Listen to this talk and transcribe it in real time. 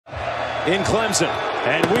in Clemson,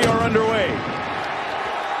 and we are underway.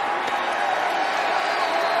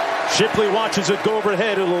 Shipley watches it go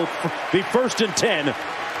overhead. It'll be 1st and 10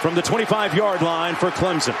 from the 25-yard line for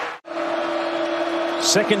Clemson.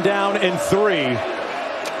 2nd down and 3.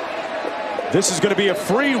 This is going to be a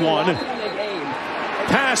free one.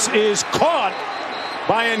 Pass is caught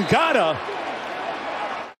by Ngata.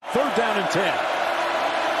 3rd down and 10.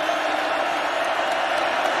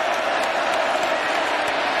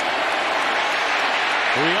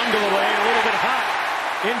 Uiagalelei a little bit hot.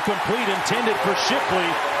 Incomplete, intended for Shipley.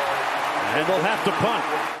 And they'll have to punt.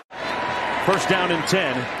 1st down and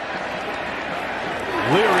 10.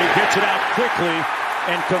 Leary gets it out quickly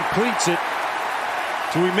and completes it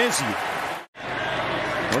to Emezie.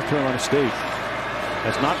 North Carolina State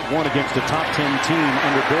has not won against a top 10 team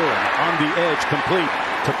under Barron. On the edge, complete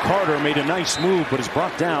to Carter. Made a nice move, but is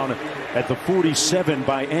brought down at the 47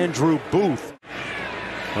 by Andrew Booth.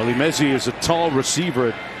 Well, Emezie is a tall receiver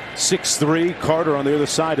at 6'3". Carter on the other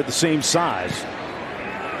side at the same size.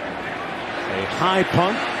 A high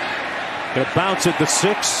punt. Going to bounce at the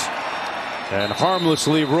 6 and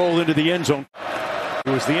harmlessly roll into the end zone.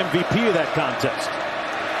 He was the MVP of that contest.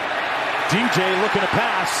 DJ looking to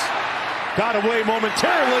pass. Got away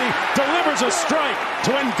momentarily. Delivers a strike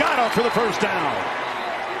to Ngata for the 1st down.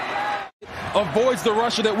 Avoids the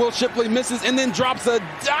rusher that Will Shipley misses and then drops a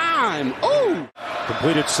dime. Ooh!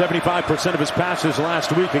 Completed 75% of his passes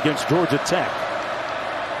last week against Georgia Tech.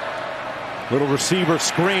 Little receiver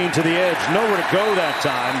screen to the edge. Nowhere to go that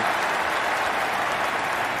time.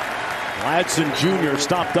 Ladson Jr.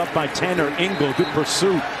 stopped up by Tanner Ingle. Good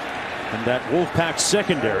pursuit. And that Wolfpack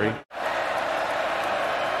secondary.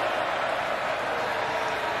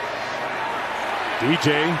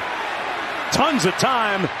 DJ. Tons of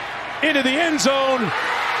time. Into the end zone.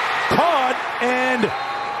 Caught and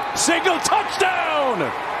single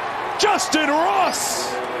touchdown. Justyn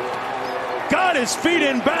Ross got his feet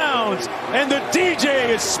in bounds, and the DJ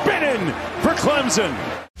is spinning for Clemson.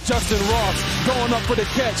 Justyn Ross going up for the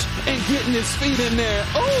catch and getting his feet in there.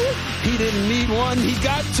 Oh, he didn't need one, he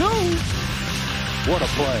got 2. What a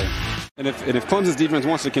play. And if Clemson's defense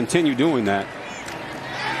wants to continue doing that.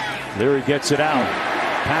 Leary gets it out.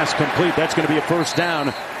 Pass complete. That's going to be a 1st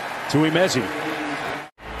down to Emezie.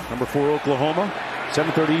 Number 4, Oklahoma.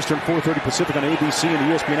 7:30 Eastern, 4:30 Pacific on ABC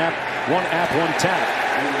and the ESPN app. One tap.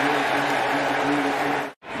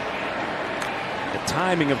 The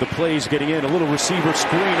timing of the plays getting in. A little receiver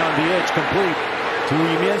screen on the edge, complete to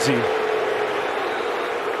Emezie.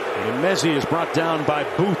 And Emezie is brought down by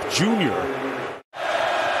Booth Jr.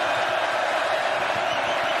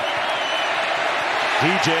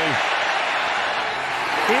 DJ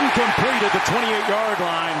incomplete at the 28-yard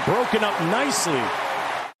line. Broken up nicely.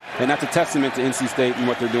 And that's a testament to NC State and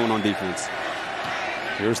what they're doing on defense.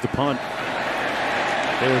 Here's the punt.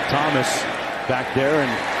 Taylor Thomas back there and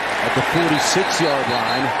at the 46-yard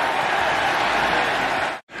line.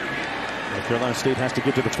 North Carolina State has to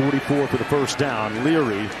get to the 44 for the 1st down.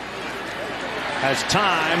 Leary has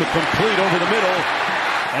time, complete over the middle,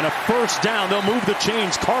 and a 1st down. They'll move the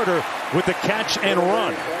chains. Carter with the catch and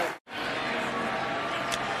run.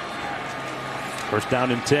 1st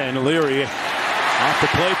down and 10. Leary off the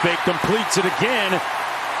play fake, completes it again.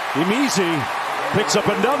 Emezie picks up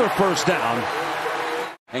another 1st down.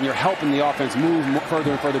 And you're helping the offense move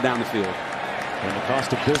further and further down the field. And the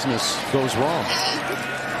cost of business goes wrong.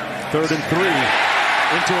 3rd and 3.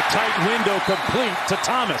 Into a tight window, complete to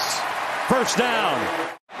Thomas. 1st down.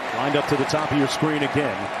 Lined up to the top of your screen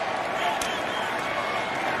again.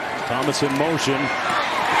 Thomas in motion.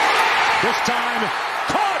 This time,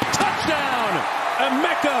 caught, touchdown!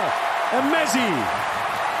 Emeka Emezie.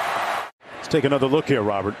 Let's take another look here,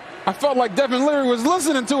 Robert. I felt like Devin Leary was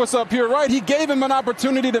listening to us up here, right? He gave him an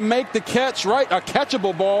opportunity to make the catch, right? A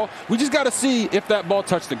catchable ball. We just got to see if that ball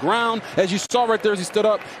touched the ground. As you saw right there as he stood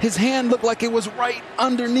up, his hand looked like it was right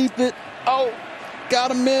underneath it. Oh,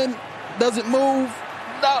 got him in. Doesn't move.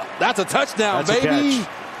 No, that's a touchdown, that's baby. A catch.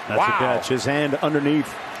 That's a catch. His hand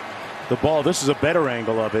underneath the ball. This is a better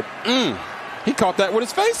angle of it. He caught that with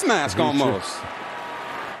his face mask almost.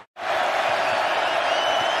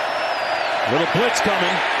 Little blitz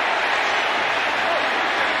coming.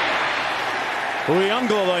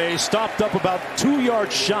 Uiagalelei stopped up about 2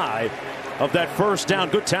 yards shy of that 1st down.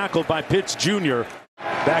 Good tackle by Pitts Jr.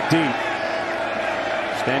 Back deep.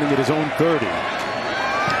 Standing at his own 30.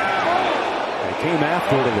 They came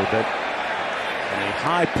after it a little bit. And a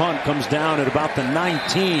high punt comes down at about the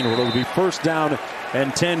 19, where it'll be 1st down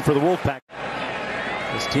and 10 for the Wolfpack.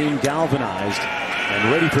 This team galvanized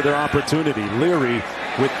and ready for their opportunity. Leary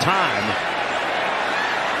with time.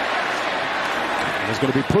 Is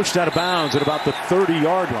going to be pushed out of bounds at about the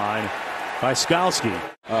 30-yard line by Skalski.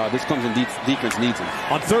 This Clemson defense needs him.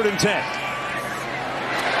 On 3rd and 10.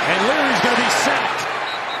 And Leary's going to be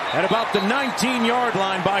sacked at about the 19-yard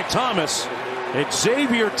line by Thomas.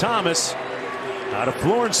 Xavier Thomas out of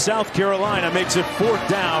Florence, South Carolina, makes it 4th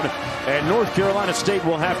down, and North Carolina State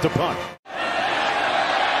will have to punt.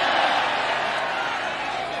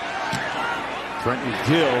 Trenton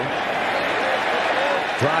Gill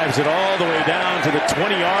drives it all the way down to the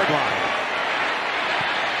 20-yard line.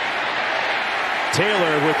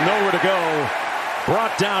 Taylor with nowhere to go,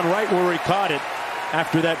 brought down right where he caught it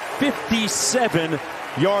after that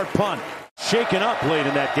 57-yard punt. Shaken up late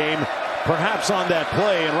in that game, perhaps on that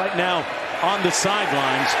play, and right now on the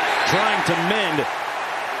sidelines trying to mend.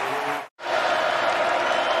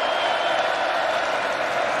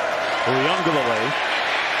 Uiagalelei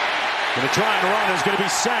going to try and run, is going to be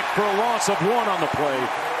sacked for a loss of 1 on the play.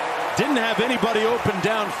 Didn't have anybody open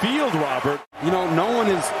downfield, Robert. You know, no one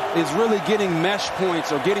is really getting mesh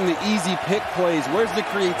points or getting the easy pick plays. Where's the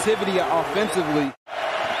creativity offensively?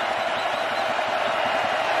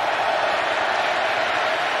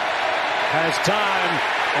 Has time,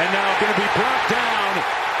 and now going to be brought down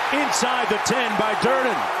inside the 10 by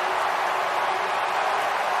Durden.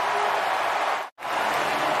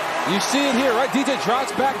 You see it here, right? DJ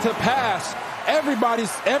drops back to pass.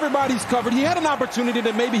 Everybody's covered. He had an opportunity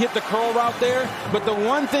to maybe hit the curl route there, but the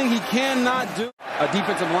one thing he cannot do, a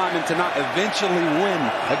defensive lineman to not eventually win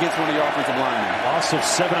against one of your offensive linemen. Loss of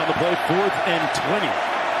 7 on the play, 4th and 20.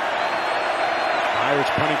 Myers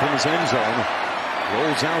punting from his end zone.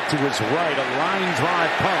 Rolls out to his right, a line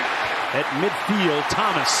drive punt at midfield.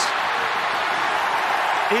 Thomas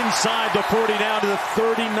inside the 40 down to the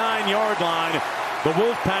 39-yard line. The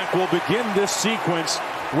Wolfpack will begin this sequence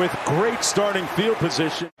with great starting field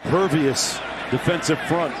position. Pervious defensive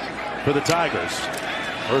front for the Tigers.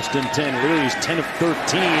 1st and 10. Leary's 10 of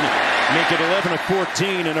 13. Make it 11 of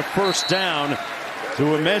 14 and a 1st down to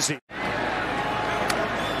Emezie.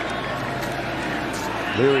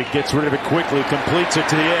 Leary gets rid of it quickly, completes it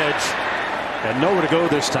to the edge, and nowhere to go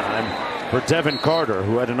this time for Devin Carter,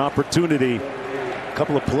 who had an opportunity a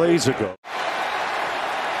couple of plays ago.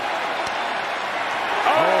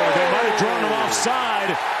 Drawn him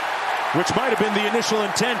offside, which might have been the initial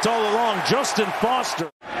intent all along. Justin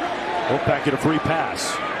Foster. Wolfpack get a free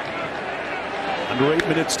pass. Under 8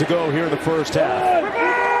 minutes to go here in the 1st half.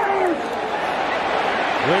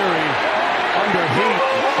 Leary under heat,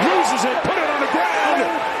 loses it, put it on the ground.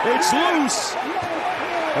 It's loose.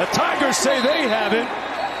 The Tigers say they have it.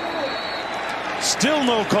 Still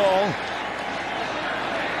no call.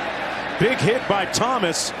 Big hit by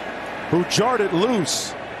Thomas, who jarred it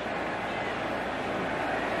loose.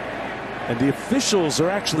 And the officials are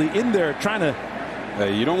actually in there trying to...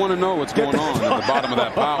 Hey, you don't want to know what's going on at the bottom of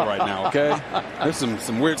that pile right now, okay? There's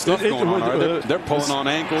some weird stuff going on. Right? They're pulling on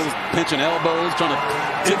ankles, pinching elbows, trying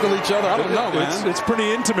to tickle each other. I don't know, man. It's pretty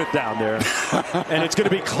intimate down there. And it's going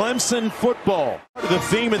to be Clemson football. The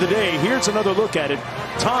theme of the day. Here's another look at it.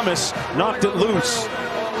 Thomas knocked it loose.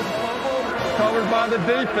 Covered by the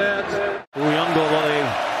defense.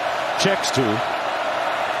 Uiagalelei checks to.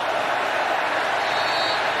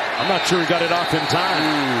 I'm not sure he got it off in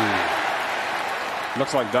time.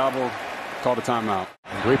 Looks like Dabble called a timeout.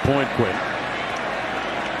 Great point, Quinn.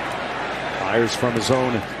 Myers from his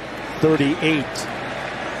own 38.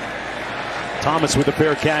 Thomas with a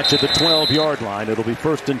fair catch at the 12-yard line. It'll be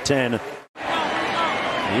 1st and 10.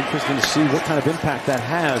 Interesting to see what kind of impact that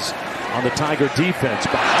has on the Tiger defense.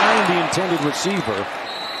 Behind the intended receiver,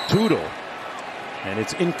 Tootle. And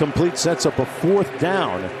it's incomplete, sets up a 4th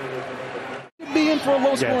down. Be in for a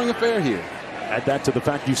low-scoring affair here. Add that to the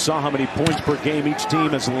fact you saw how many points per game each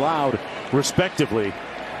team has allowed, respectively.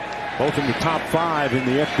 Both in the top 5 in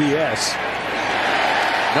the FBS.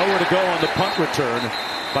 Nowhere to go on the punt return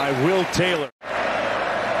by Will Taylor.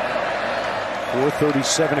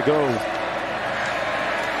 4:37 to go.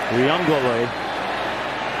 Uiagalelei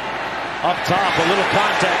up top, a little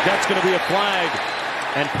contact. That's going to be a flag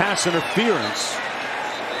and pass interference.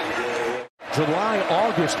 July,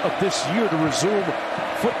 August of this year to resume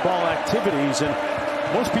football activities, and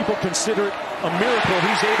most people consider it a miracle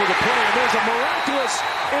he's able to play, and there's a miraculous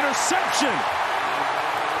interception.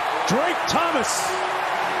 Drake Thomas,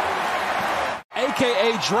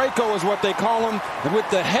 a.k.a. Draco is what they call him, with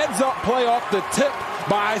the heads-up play off the tip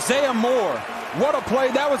by Isaiah Moore. What a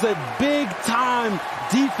play. That was a big-time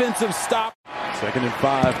defensive stop. 2nd and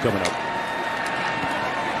 5 coming up.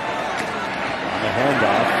 On the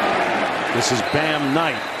handoff. This is Bam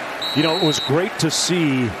Knight. You know, it was great to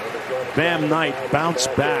see Bam Knight bounce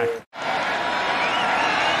back.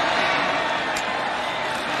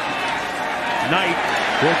 Knight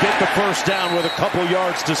will get the first down with a couple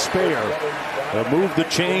yards to spare. They'll move the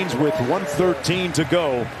chains with 1:13 to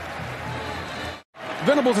go.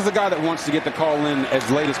 Venables is a guy that wants to get the call in as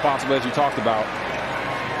late as possible, as you talked about.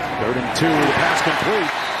 3rd and 2, the pass complete.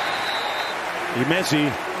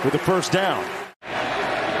 Emezie with the first down.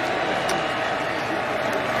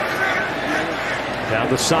 Down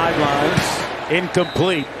the sidelines,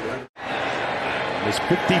 incomplete. His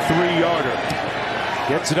 53-yarder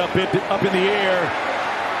gets it up in the air.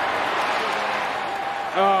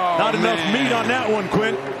 Oh, Not enough meat on that one,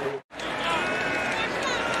 Quint.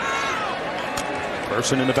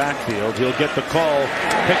 Person in the backfield. He'll get the call.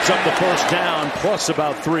 Picks up the first down, plus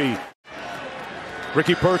about 3.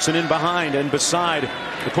 Ricky Person in behind and beside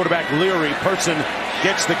the quarterback Leary. Person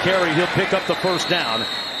gets the carry. He'll pick up the first down.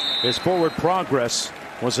 His forward progress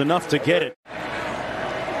was enough to get it.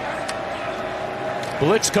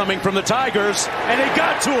 Blitz coming from the Tigers, and it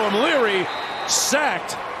got to him. Leary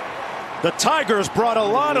sacked. The Tigers brought a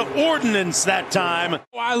lot of ordnance that time.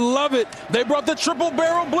 Oh, I love it. They brought the triple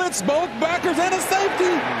barrel blitz, both backers and a safety.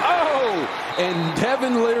 Oh, and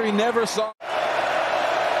Devin Leary never saw.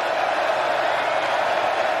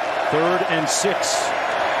 3rd and 6.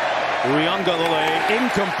 Uiagalelei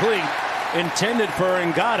incomplete, intended for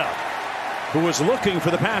Ngata, who was looking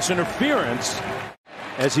for the pass interference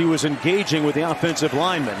as he was engaging with the offensive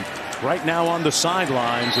lineman. Right now on the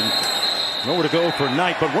sidelines and nowhere to go for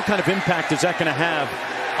Knight. But what kind of impact is that going to have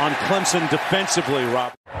on Clemson defensively,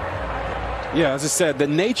 Rob? Yeah, as I said, the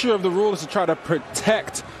nature of the rule is to try to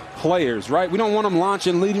protect players, right? We don't want them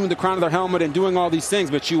launching, leading with the crown of their helmet and doing all these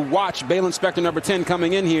things. But you watch Balen Spector, number 10,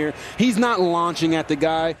 coming in here. He's not launching at the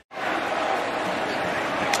guy.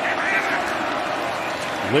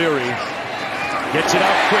 Leary gets it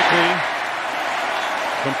out quickly.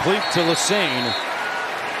 Complete to Lassane.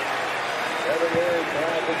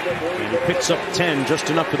 And he picks up 10, just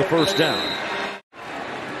enough for the first down.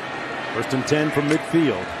 1st and 10 from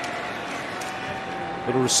midfield.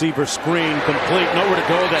 Little receiver screen, complete. Nowhere to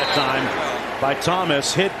go that time by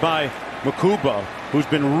Thomas. Hit by Makuba, who's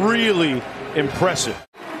been really impressive.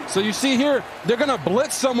 So you see here, they're going to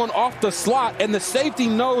blitz someone off the slot, and the safety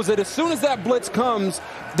knows that as soon as that blitz comes,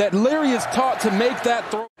 that Leary is taught to make that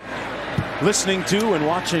throw. Listening to and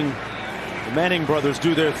watching the Manning brothers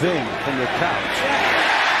do their thing from their couch.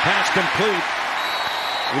 Pass complete.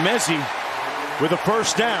 Emezie with a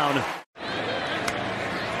first down.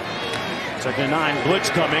 2nd and 9, blitz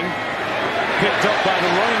coming. Picked up by the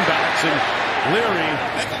running backs, and Leary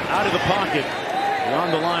out of the pocket.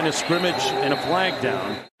 Beyond the line of scrimmage and a flag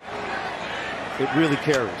down. It really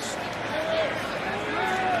carries.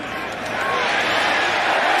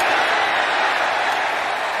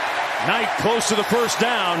 Knight close to the first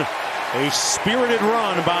down. A spirited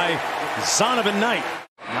run by Zonovan Knight.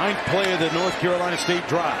 9th play of the North Carolina State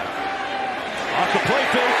drive. Off the play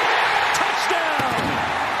fake. Touchdown!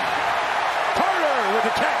 Carter with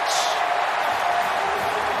the catch.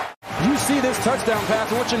 You see this touchdown pass,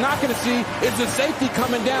 and what you're not going to see is the safety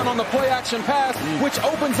coming down on the play action pass, which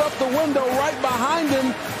opens up the window right behind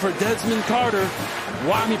him for Devin Carter.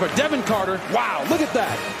 For Devin Carter. Wow, look at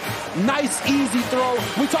that. Nice, easy throw.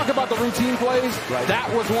 We talk about the routine plays. Right. That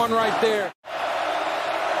was one right there.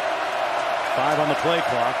 5 on the play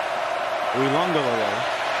clock. Uiagalelei.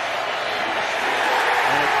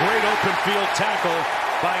 And a great open field tackle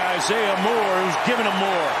by Isaiah Moore, who's given him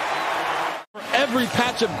more. For every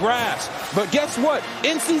patch of grass. But guess what?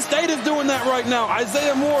 NC State is doing that right now.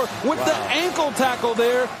 Isaiah Moore with the ankle tackle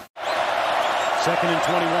there. 2nd and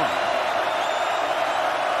 21.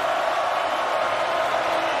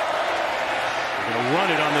 Run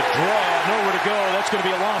it on the draw. Nowhere to go. That's going to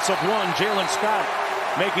be a loss of 1. Jalen Scott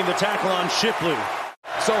making the tackle on Shipley.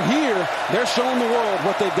 So here, they're showing the world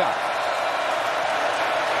what they've got.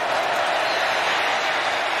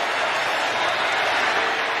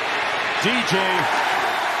 DJ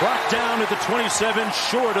brought down at the 27,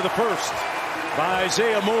 short of the first by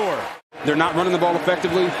Isaiah Moore. They're not running the ball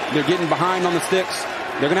effectively. They're getting behind on the sticks.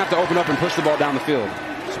 They're going to have to open up and push the ball down the field.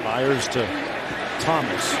 Spires to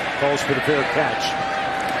Thomas, calls for the fair catch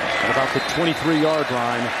at about the 23-yard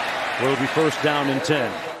line, where it'll be first down and 10.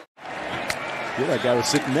 Yeah, that guy was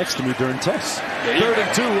sitting next to me during tests. 3rd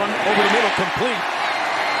and 2, one over the middle, complete.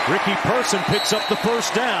 Ricky Person picks up the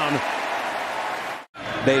first down.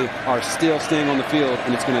 They are still staying on the field,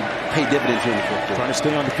 and it's going to pay dividends here in the 4th quarter. Trying to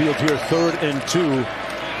stay on the field here, 3rd and 2.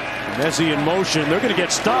 Emezie in motion. They're going to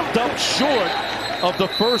get stopped up short of the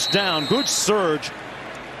first down. Good surge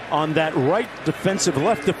on that left defensive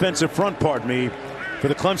front, for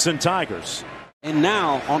the Clemson Tigers. And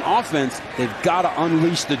now, on offense, they've got to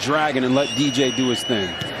unleash the dragon and let DJ do his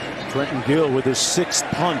thing. Trenton Gill with his 6th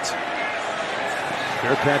punt.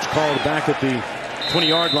 Fair catch called back at the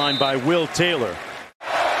 20-yard line by Will Taylor.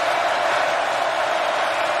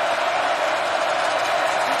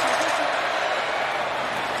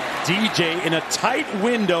 DJ in a tight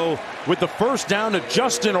window with the first down to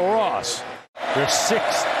Justyn Ross. Their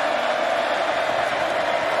 6th.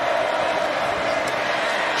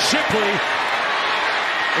 Shipley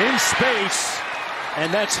in space,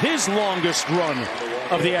 and that's his longest run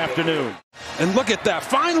of the afternoon. And look at that.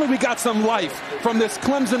 Finally, we got some life from this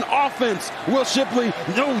Clemson offense. Will Shipley,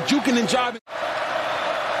 no juking and jiving.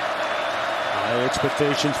 High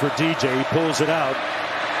expectations for DJ. He pulls it out,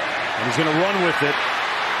 and he's going to run with it.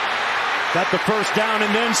 Got the first down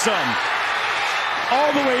and then some.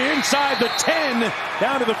 All the way inside the 10,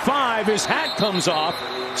 down to the 5. His hat comes off,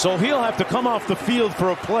 so he'll have to come off the field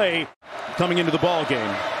for a play coming into the ball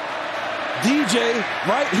game. DJ,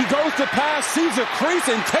 right, he goes to pass, sees a crease,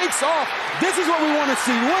 and takes off. This is what we want to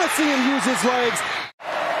see. We want to see him use his legs.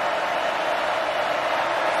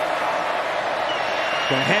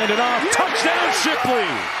 Gonna hand it off. Touchdown, Shipley!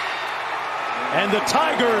 And the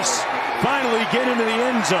Tigers finally get into the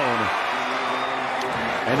end zone.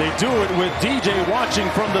 And they do it with DJ watching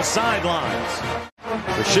from the sidelines.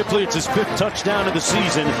 For Shipley, it's his 5th touchdown of the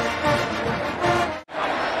season.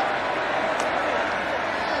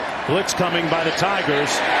 Blitz coming by the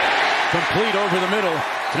Tigers. Complete over the middle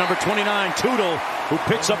to number 29, Tootle, who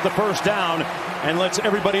picks up the first down and lets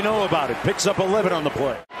everybody know about it. Picks up 11 on the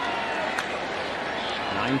play.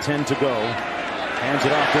 9:10 to go. Hands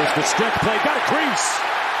it off. There's the stretch play. Got a crease.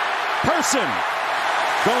 Person.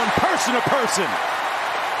 Going person to person.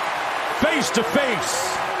 Face to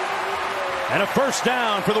face. And a first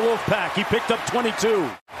down for the Wolfpack. He picked up 22.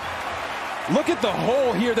 Look at the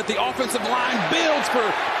hole here that the offensive line builds for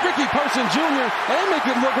Ricky Person Jr. They make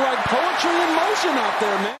it look like poetry in motion out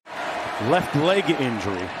there, man. Left leg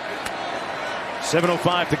injury.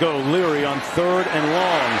 7:05 to go. Leary on 3rd and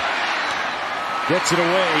long. Gets it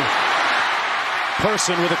away.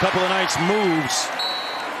 Person with a couple of nice moves.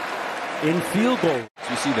 In field goal.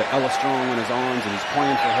 You see the Ella Strong in his arms, and he's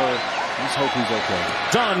playing for her. Let's hope he's okay.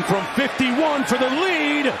 Dunn from 51 for the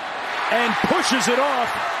lead and pushes it off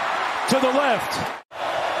to the left.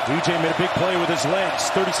 DJ made a big play with his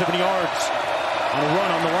legs, 37 yards on a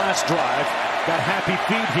run on the last drive. Got happy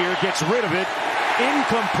feet here, gets rid of it.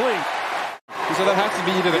 Incomplete. So that has to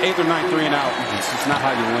be either the 8th or 9th 3 and out. It's just not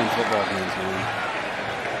how you win football games, man.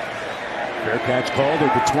 Fair catch called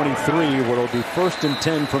at the 23, where it'll be 1st and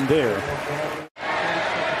 10 from there.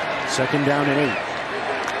 2nd down and 8.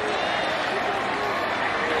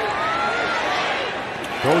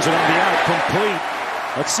 Throws it on the out, complete.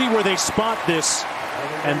 Let's see where they spot this.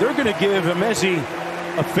 And they're going to give Emezie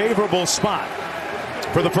a favorable spot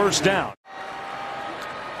for the first down.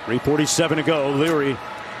 3:47 to go. Leary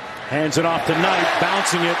hands it off to Knight,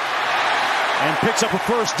 bouncing it, and picks up a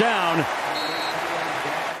first down.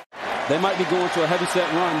 They might be going to a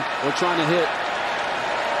heavy-set run or trying to hit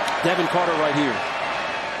Devin Carter right here.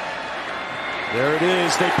 There it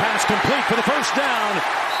is. They pass complete for the first down.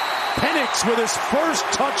 Penix with his first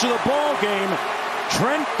touch of the ball game.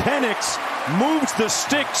 Trent Penix moves the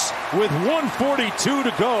sticks with 1:42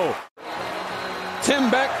 to go. Tim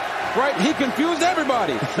Beck, right, he confused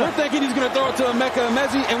everybody. We're thinking he's going to throw it to Emeka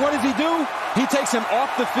Emezie, and what does he do? He takes him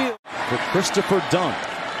off the field. For Christopher Dunn,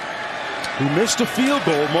 who missed a field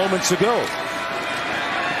goal moments ago.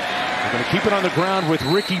 They're going to keep it on the ground with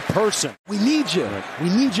Ricky Person. We need you. We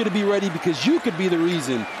need you to be ready because you could be the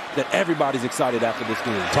reason that everybody's excited after this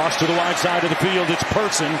game. Toss to the wide side of the field. It's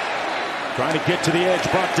Person trying to get to the edge.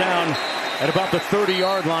 Brought down at about the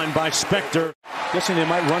 30-yard line by Spector. Guessing they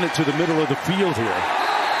might run it to the middle of the field here.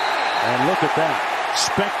 And look at that.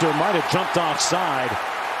 Spector might have jumped offside.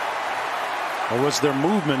 Or was there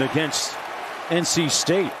movement against NC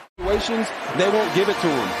State? Situations, they won't give it to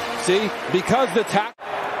him. See? Because the tackle.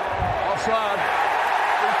 Offside.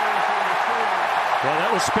 Well,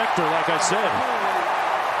 that was Spector, like I said.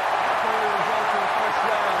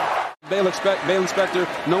 Baylor Spector,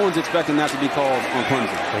 no one's expecting that to be called on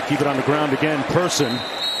Clemson. They keep it on the ground again. Person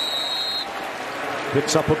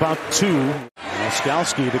picks up about 2.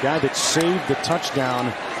 Skowski, the guy that saved the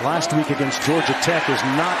touchdown last week against Georgia Tech, is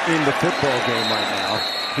not in the football game right now.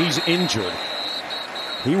 He's injured.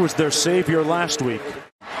 He was their savior last week.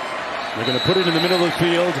 They're going to put it in the middle of the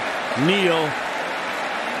field. Neal.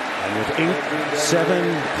 And with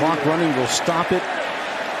 8-7 clock running, will stop it.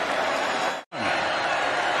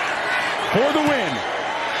 For the win.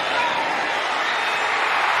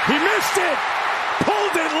 He missed it.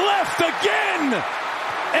 Pulled it left again.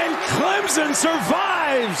 And Clemson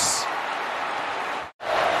survives.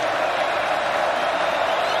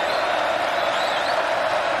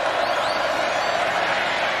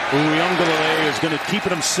 Uiagalelei is going to keep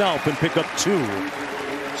it himself and pick up 2.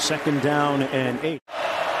 2nd down and 8.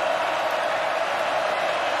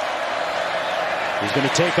 He's going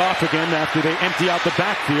to take off again after they empty out the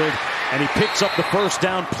backfield, and he picks up the 1st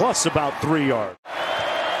down plus about 3 yards.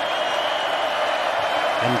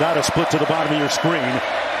 And got a split to the bottom of your screen.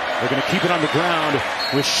 They're going to keep it on the ground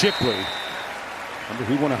with Shipley. Remember,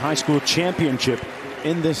 he won a high school championship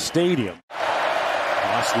in this stadium.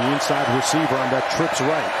 Lost the inside receiver on that trips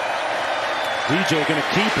right. DJ going to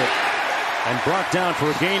keep it and brought down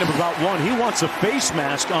for a gain of about 1. He wants a face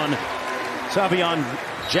mask on Savion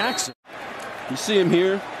Jackson. You see him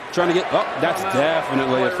here trying to get, oh, that's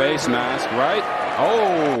definitely a face mask, right?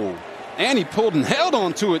 Oh, and he pulled and held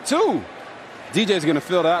on to it too. DJ's going to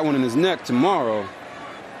feel that one in his neck tomorrow.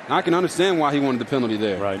 I can understand why he wanted the penalty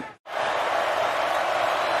there. Right.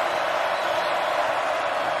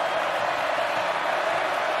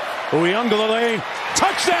 Uiagalelei,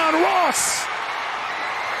 touchdown Ross!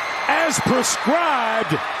 As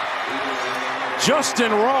prescribed,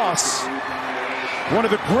 Justyn Ross, one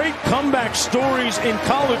of the great comeback stories in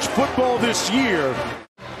college football this year,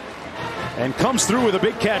 and comes through with a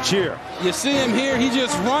big catch here. You see him here, he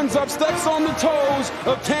just runs up, steps on the toes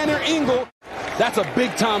of Tanner Ingle. That's a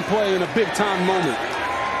big-time play in a big-time moment.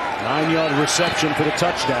 9-yard reception for the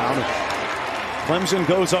touchdown. Clemson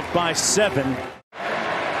goes up by 7.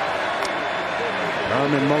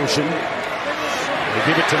 Arm in motion. They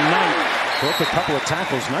give it to Knight. Broke a couple of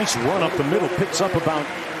tackles. Nice run up the middle. Picks up about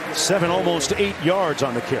 7, almost 8 yards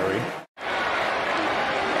on the carry.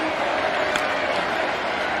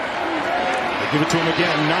 They give it to him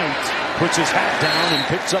again. Knight puts his hat down and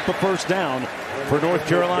picks up the 1st down for North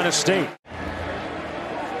Carolina State.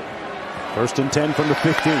 1st and 10 from the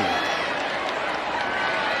 15.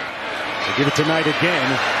 They give it to Knight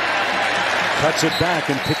again. Cuts it back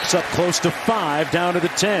and picks up close to 5 down to the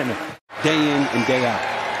 10. Day in and day out.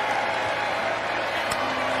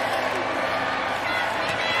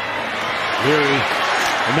 Leary,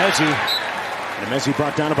 Emezie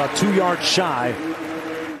brought down about 2 yards shy.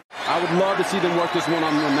 I would love to see them work this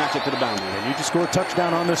one-on-one matchup to the boundary. They need to score a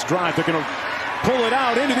touchdown on this drive. They're going to pull it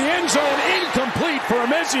out into the end zone. Incomplete for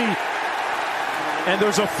Emezie. And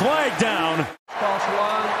there's a flag down. Cross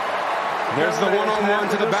line. There's the one-on-one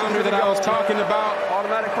to the boundary that I was talking about.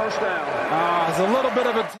 Automatic 1st down. It's a little bit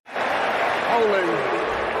of a Holding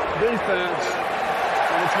defense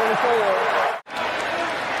on the 24.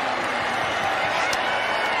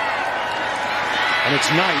 And it's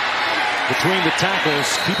Knight between the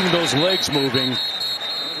tackles, keeping those legs moving.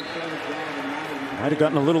 Might have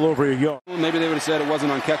gotten a little over a yard. Maybe they would have said it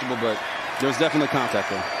wasn't uncatchable, but there's definitely contact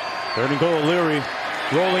there. 3rd and goal, Leary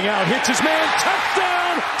rolling out, hits his man,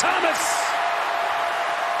 touchdown, Thomas!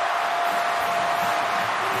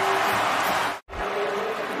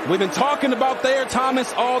 We've been talking about Thayer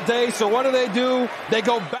Thomas all day, so what do? They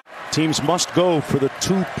go back. Teams must go for the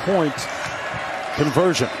 2-point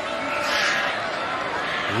conversion.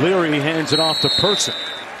 Leary hands it off to Person.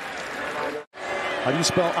 How do you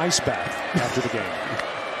spell ice bath after the game?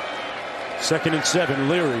 2nd and 7,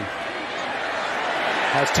 Leary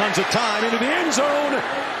has tons of time into the end zone.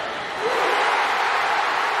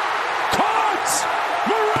 Caught!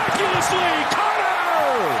 Miraculously,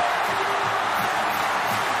 Carter!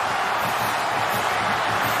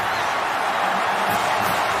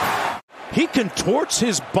 He contorts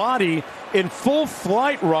his body in full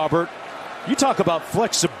flight, Robert. You talk about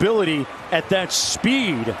flexibility at that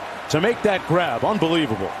speed to make that grab.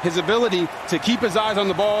 Unbelievable. His ability to keep his eyes on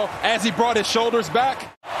the ball as he brought his shoulders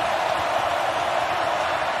back.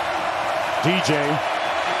 DJ,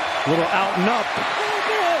 little out and up.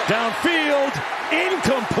 Downfield,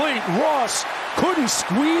 incomplete. Ross couldn't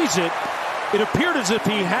squeeze it. It appeared as if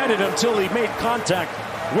he had it until he made contact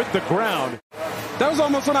with the ground. That was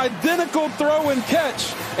almost an identical throw and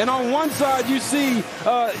catch. And on one side, you see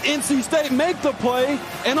NC State make the play.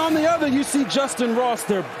 And on the other, you see Justyn Ross,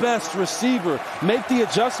 their best receiver, make the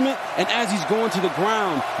adjustment. And as he's going to the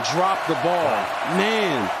ground, drop the ball.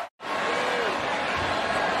 Man.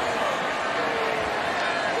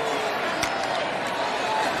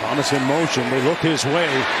 Thomas in motion. They look his way.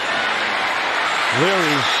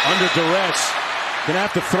 Leary under duress. Gonna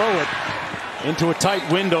have to throw it into a tight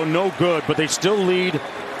window, no good, but they still lead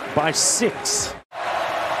by 6.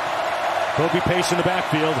 Kobe Pace in the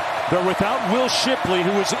backfield. They're without Will Shipley,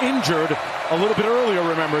 who was injured a little bit earlier,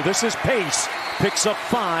 remember. This is Pace, picks up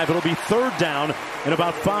 5. It'll be 3rd down and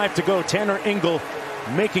about 5 to go. Tanner Ingle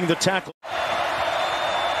making the tackle.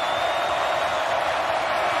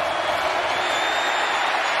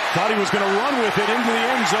 Thought he was going to run with it into the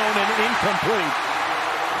end zone and incomplete.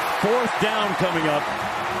 4th down coming up.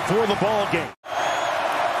 for the ball game.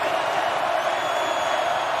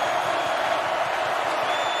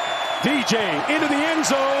 DJ into the end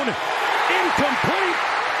zone, incomplete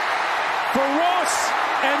for Ross,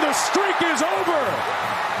 and the streak is over.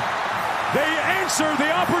 They answer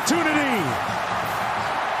the opportunity.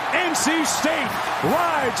 NC State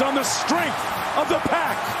rides on the strength of the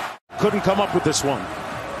pack. Couldn't come up with this one.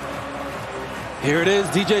 Here it is.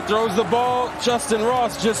 DJ throws the ball. Justyn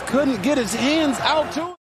Ross just couldn't get his hands out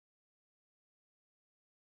to it.